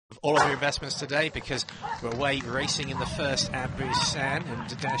all of your investments today, because we're away racing in the first at Busan, and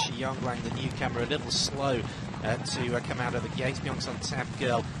Djordje Perovic, the newcomer, a little slow to come out of the gates. Myeong-sung Tap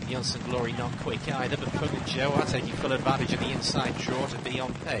Girl, Yeonsung Glory not quick either, but Kang Eun-seok are taking full advantage of the inside draw to be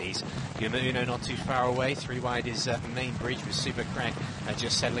on pace. Kang Eun-seok not too far away, 3 wide is Main Bridge with Super Crack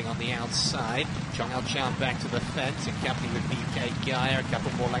just settling on the outside. Seong-in back to the fence in company with BK Gaia, a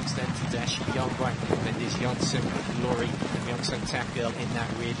couple more lengths then to Djordje Perovic, then there's Yeonsung Glory and Myeong-sung Tap Girl in that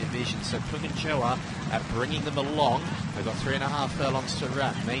rear division. So Kang Eun-seok are bringing them along. They've got 3.5 furlongs to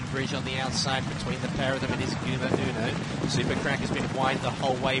run. Main Bridge on the outside between the pair of them. It is Kang Eun-seok. Super Crack has been wide the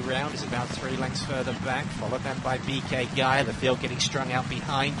whole way round. It's about 3 lengths further back, followed then by BK Gaia. The field getting strung out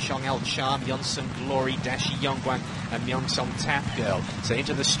behind. Seong-in, Yeonsung Glory, Djordje Perovic and Myeong-sung Tap Girl. So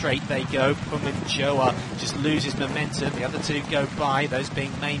into the straight they go. Kang Eun-seok just loses momentum. The other two go by, those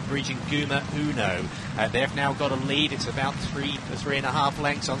being Main Bridge and Kang Eun-seok. They've now got a lead. It's about 3.5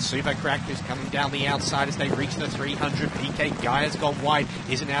 lengths on Super Crack, who's coming down the outside as they reach the 300. BK Gaia's gone wide,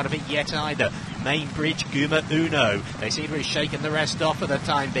 isn't out of it yet either. Main Bridge, Kang Eun-seok. They seem to be shaking the rest off for the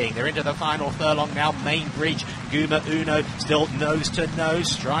time being. They're into the final furlong now. Main Bridge, Kang Eun-seok still nose to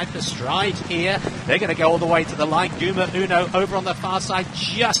nose, stride for stride here. They're going to go all the way to the line. Kang Eun-seok over on the far side,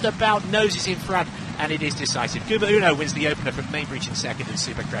 just about noses in front, and it is decisive. Kang Eun-seok wins the opener from Main Bridge in second and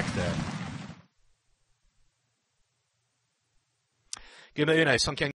Super Crack third. Kang Eun-seok, Seong-in